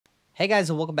Hey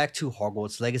guys, and welcome back to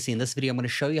Hogwarts Legacy. In this video, I'm going to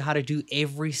show you how to do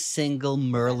every single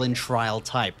Merlin trial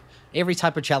type. Every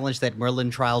type of challenge that Merlin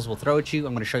Trials will throw at you,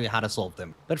 I'm going to show you how to solve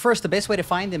them. But first, the best way to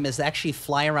find them is to actually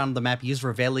fly around the map, use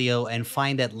Revelio, and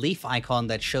find that leaf icon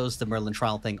that shows the Merlin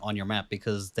Trial thing on your map,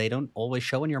 because they don't always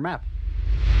show on your map.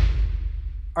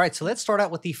 Alright, so let's start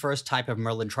out with the first type of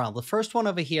Merlin Trial. The first one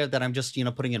over here that I'm just,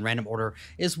 putting in random order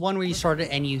is one where you start it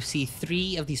and you see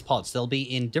 3 of these pots. They'll be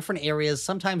in different areas,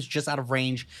 sometimes just out of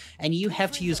range, and you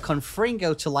have to use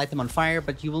Confringo to light them on fire,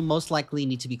 but you will most likely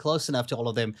need to be close enough to all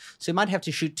of them. So you might have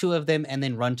to shoot 2 of them and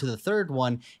then run to the third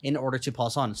one in order to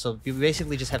pass on. So you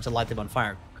basically just have to light them on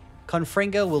fire.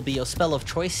 Confringo will be your spell of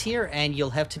choice here, and you'll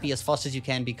have to be as fast as you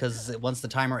can because once the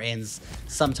timer ends,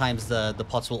 sometimes the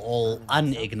pots will all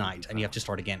unignite and you have to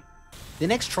start again. The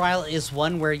next trial is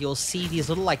one where you'll see these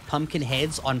little like pumpkin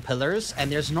heads on pillars, and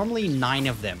there's normally 9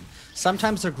 of them.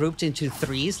 Sometimes they're grouped into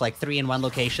 3s, like 3 in one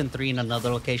location, 3 in another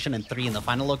location, and 3 in the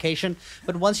final location.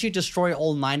 But once you destroy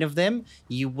all 9 of them,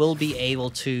 you will be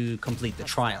able to complete the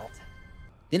trial.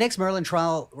 The next Merlin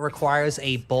trial requires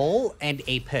a bowl and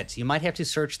a pit. You might have to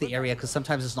search the area because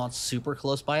sometimes it's not super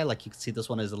close by. Like you can see, this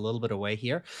one is a little bit away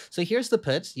here. So here's the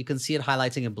pit. You can see it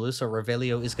highlighting in blue. So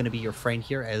Revelio is going to be your friend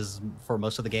here as for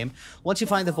most of the game. Once you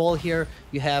find the bowl here,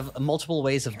 you have multiple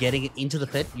ways of getting it into the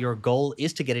pit. Your goal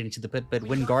is to get it into the pit, but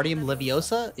Wingardium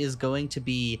Leviosa is going to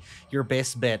be your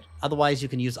best bet. Otherwise, you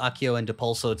can use Accio and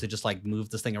Depulso to just like move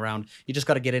this thing around. You just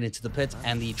got to get it into the pit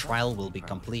and the trial will be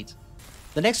complete.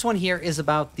 The next one here is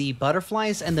about the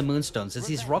butterflies and the moonstones. There's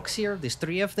these rocks here, there's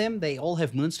 3 of them, they all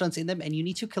have moonstones in them, and you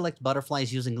need to collect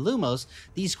butterflies using Lumos,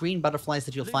 these green butterflies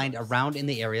that you'll find around in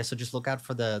the area, so just look out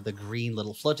for the green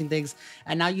little floating things,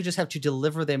 and now you just have to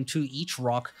deliver them to each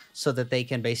rock so that they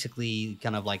can basically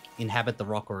kind of like inhabit the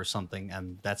rock or something,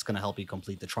 and that's going to help you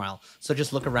complete the trial. So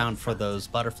just look around for those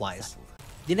butterflies.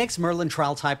 The next Merlin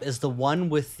trial type is the one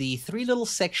with the 3 little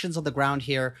sections on the ground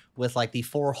here with like the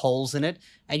 4 holes in it,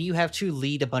 and you have to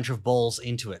lead a bunch of bowls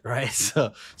into it, right?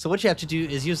 So what you have to do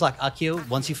is use like Accio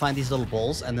once you find these little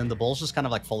bowls, and then the bowls just kind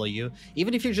of like follow you.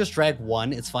 Even if you just drag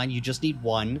 1, it's fine. You just need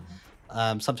 1.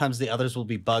 Sometimes the others will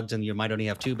be bugged and you might only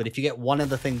have 2, but if you get 1 of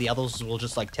the thing, the others will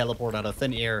just like teleport out of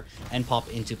thin air and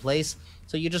pop into place.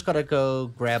 So you just gotta go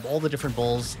grab all the different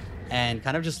bowls and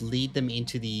kind of just lead them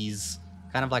into these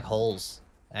kind of like holes,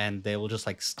 and they will just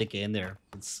like stick in there.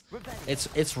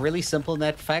 It's really simple in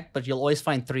that fact, but you'll always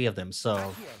find 3 of them.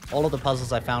 So all of the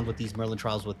puzzles I found with these Merlin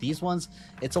trials with these ones,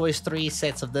 it's always 3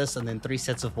 sets of this and then 3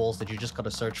 sets of balls that you just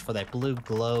gotta search for that blue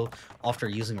glow after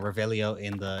using Revelio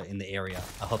in the area.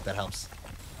 I hope that helps.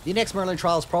 The next Merlin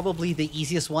trial is probably the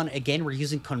easiest one. Again, we're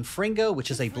using Confringo,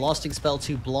 which is a blasting spell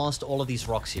to blast all of these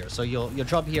rocks here. So your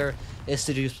job here is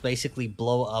to just basically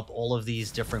blow up all of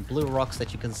these different blue rocks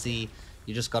that you can see.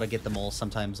 You just got to get them all.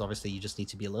 Sometimes, obviously, you just need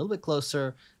to be a little bit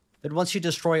closer. But once you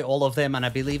destroy all of them, and I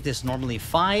believe there's normally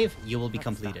 5, you will be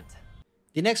completed.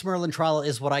 The next Merlin trial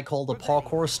is what I call the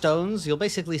Parkour Stones. You'll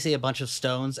basically see a bunch of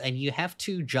stones, and you have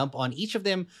to jump on each of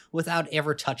them without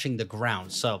ever touching the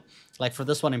ground. So, like for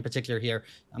this one in particular here,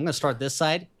 I'm going to start this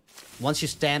side. Once you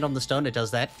stand on the stone, it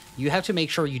does that. You have to make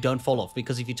sure you don't fall off,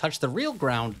 because if you touch the real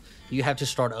ground, you have to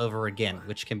start over again,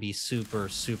 which can be super,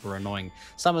 super annoying.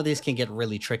 Some of these can get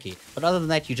really tricky, but other than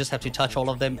that, you just have to touch all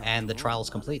of them and the trial is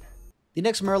complete. The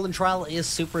next Merlin trial is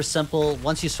super simple.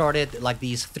 Once you start it, like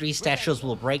these 3 statues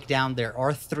will break down. There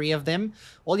are 3 of them.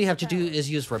 All you have to do is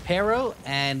use Reparo,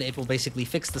 and it will basically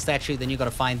fix the statue. Then you got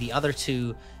to find the other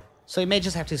 2. So you may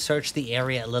just have to search the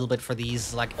area a little bit for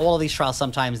these. Like all of these trials,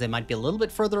 sometimes they might be a little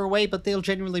bit further away, but they'll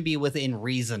genuinely be within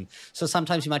reason. So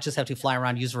sometimes you might just have to fly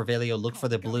around, use Revelio, look for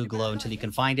the blue glow until you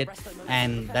can find it,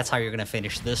 and that's how you're going to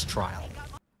finish this trial.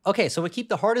 Okay, so we keep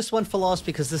the hardest one for last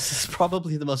because this is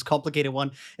probably the most complicated one.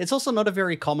 It's also not a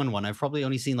very common one. I've probably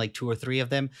only seen like 2 or 3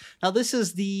 of them. Now this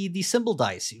is the symbol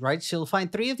dice, right? So you'll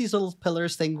find 3 of these little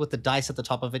pillars thing with the dice at the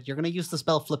top of it. You're going to use the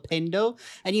spell Flipendo,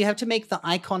 and you have to make the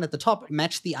icon at the top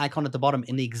match the icon at the bottom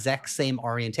in the exact same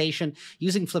orientation,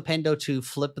 using Flipendo to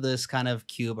flip this kind of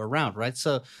cube around, right?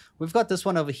 So we've got this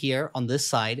one over here on this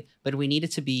side, but we need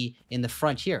it to be in the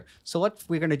front here. So what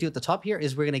we're going to do at the top here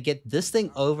is we're going to get this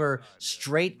thing over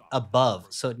straight above.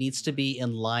 So it needs to be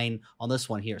in line on this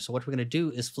one here. So what we're going to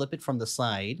do is flip it from the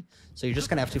side. So you're just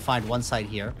going to have to find one side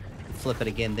here, flip it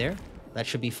again there. That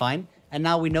should be fine. And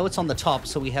now we know it's on the top,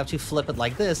 so we have to flip it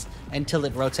like this until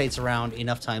it rotates around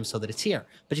enough times so that it's here.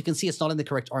 But you can see it's not in the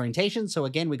correct orientation, so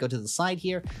again, we go to the side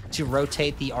here to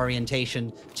rotate the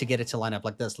orientation to get it to line up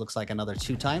like this. Looks like another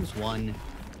 2 times, 1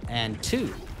 and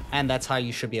 2. And that's how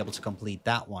you should be able to complete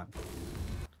that one.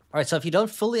 All right, so if you don't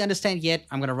fully understand yet,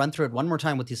 I'm going to run through it one more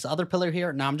time with this other pillar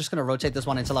here. Now I'm just going to rotate this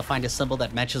one until I find a symbol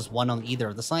that matches one on either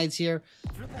of the sides here.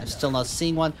 I'm still not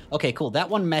seeing one. Okay, cool. That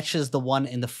one matches the one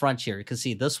in the front here. You can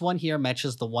see this one here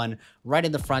matches the one right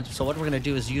in the front. So what we're going to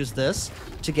do is use this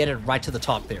to get it right to the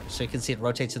top there. So you can see it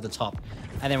rotate to the top.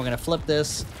 And then we're going to flip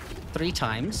this 3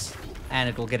 times and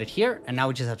it will get it here. And now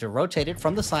we just have to rotate it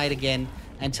from the side again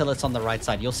until it's on the right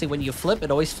side. You'll see when you flip,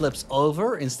 it always flips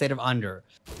over instead of under.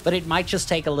 But it might just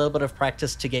take a little bit of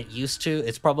practice to get used to.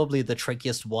 It's probably the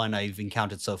trickiest one I've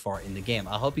encountered so far in the game.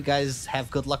 I hope you guys have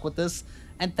good luck with this,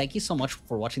 and thank you so much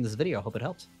for watching this video. I hope it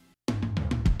helped.